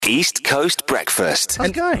East Coast Breakfast.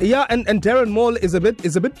 And Darren Moore is a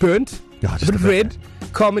bit burnt, Yeah, a bit red.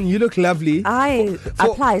 Carmen, you look lovely. I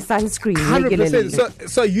apply sunscreen regularly. 100%.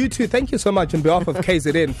 So you two, thank you so much on behalf of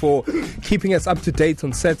KZN for keeping us up to date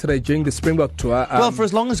on Saturday during the Springbok tour. Well, for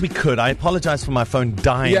as long as we could. I apologize for my phone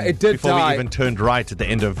dying Yeah, it did before die. we even turned right at the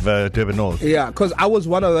end of Durban North. Yeah, because I was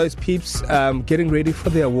one of those peeps getting ready for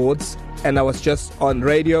the awards, and I was just on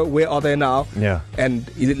radio. Where are they now? Yeah. And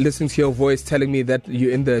listening to your voice telling me that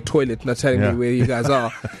you're in the toilet, not telling me where you guys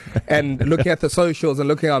are. And looking at the socials and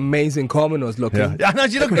looking how amazing Carmen was looking. Yeah, no,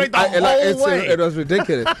 you look great the whole way. It was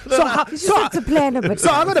ridiculous. You just have to plan a bit.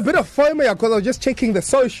 So I got a bit of FOMO because I was just checking the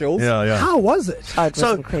socials. Yeah. How was it? Oh, it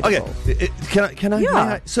was incredible. Okay, can I? Yeah. May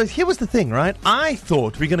I? So here was the thing, right? I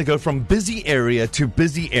thought we're going to go from busy area to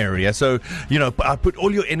busy area. So, I put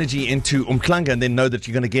all your energy into Umhlanga and then know that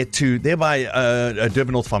you're going to get to there by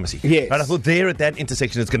Durban North Pharmacy. Yes. Right? I thought there at that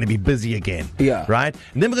intersection it's going to be busy again. Yeah. Right?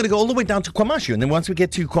 And then we're going to go all the way down to KwaMashu. And then once we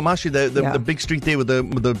get to KwaMashu, the big street there with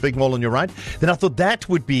the big mall on your right, then I thought that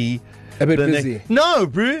would be a bit busy. No,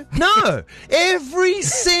 bro. No. Every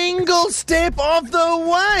single step of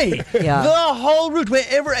the way. Yeah. The whole route,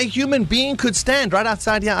 wherever a human being could stand, right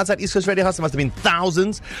outside East Coast Radio House, there must have been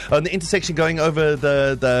thousands on the intersection going over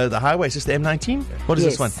the highway. Is this the M19? What is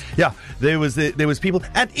this one? Yeah. There was people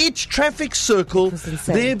at each traffic circle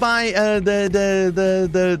there by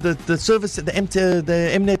the service, the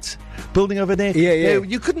Mnet building over there. Yeah.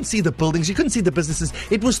 You couldn't see the buildings. You couldn't see the businesses.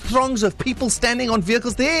 It was throngs of people standing on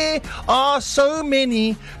vehicles. There are so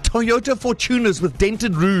many Toyota Fortuners with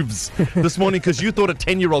dented roofs this morning because you thought a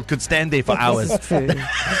 10-year-old could stand there for hours. That's true.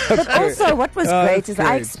 But also, what was great is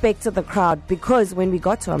I expected the crowd, because when we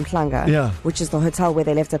got to Umhlanga, which is the hotel where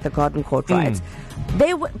they left at the Garden Court, right?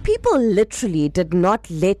 People literally did not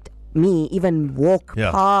let me even walk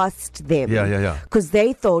past them. Because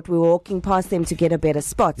they thought we were walking past them to get a better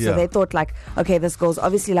spot. So they thought okay, this girl's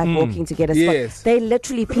obviously walking to get a spot. They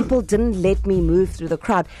literally, people didn't let me move through the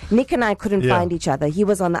crowd. Nick and I couldn't find each other. He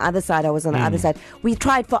was on the other side, I was on the other side. We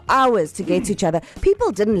tried for hours to get to each other.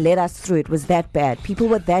 People didn't let us through. It was that bad. People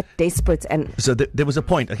were that desperate. And so there was a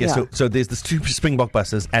point. Okay, so there's the two Springbok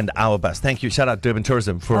buses and our bus. Thank you. Shout out Durban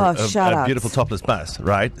Tourism for a beautiful topless bus,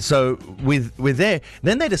 right? So we're there.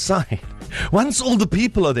 Then they decide, once all the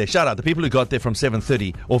people are there, shout out the people who got there from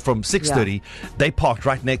 7:30 or from 6:30, they parked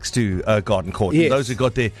right next to Garden Court. Yes. And those who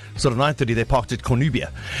got there sort of 9:30, they parked at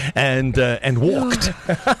Cornubia and walked.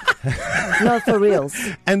 No, for reals.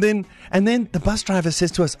 And then the bus driver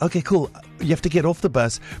says to us, "Okay, cool. You have to get off the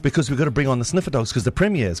bus because we've got to bring on the sniffer dogs because the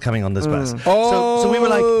premier is coming on this bus." So we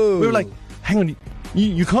were like, hang on,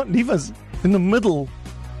 you can't leave us in the middle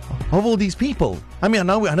of all these people. I mean, I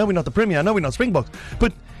know we're not the premier. I know we're not Springboks,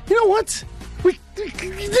 but you know what? We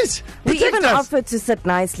even offered to sit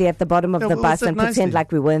nicely at the bottom of the bus and pretend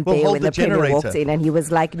like we weren't there when the premier walked in, and he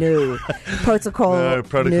was like, "No, protocol,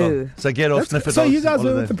 no." So get off sniffer dogs. So you guys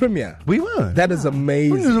were with the premier? We were. That is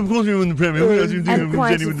amazing. Of course we were in the premier. And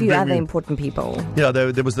quite a few other important people. Yeah,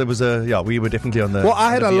 there was we were definitely on the. Well,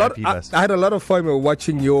 I had a lot. bus. I had a lot of FOMO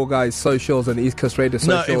watching your guys' socials and East Coast Radio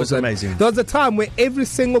socials. No, it was amazing. There was a time where every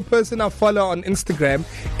single person I follow on Instagram,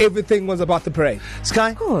 everything was about the parade.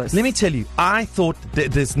 Sky, let me tell you, I thought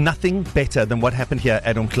there's nothing better than what happened here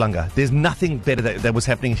at Umhlanga. There's nothing better that was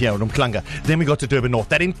happening here at Umhlanga. Then we got to Durban North.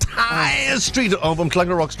 That entire street of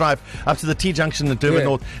Umhlanga Rocks Drive up to the T junction at Durban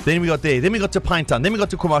North. Then we got there. Then we got to Pinetown. Then we got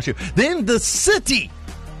to KwaMashu. Then the city.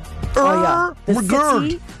 The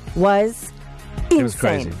city was insane. It was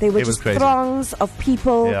crazy. There were just throngs of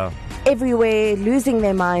people everywhere, losing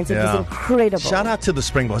their minds. It was incredible. Shout out to the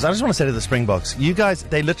Springboks. I just want to say to the Springboks, you guys,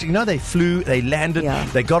 they literally, they flew, they landed,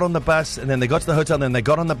 they got on the bus, and then they got to the hotel, and then they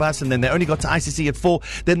got on the bus, and then they only got to ICC at 4.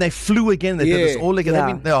 Then they flew again. They did this all again.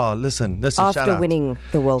 I mean, listen, after shout out. winning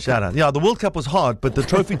the World Cup. Shout out. Yeah, the World Cup was hard, but the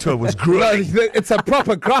trophy tour was great. It's a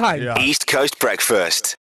proper grind. East Coast Breakfast.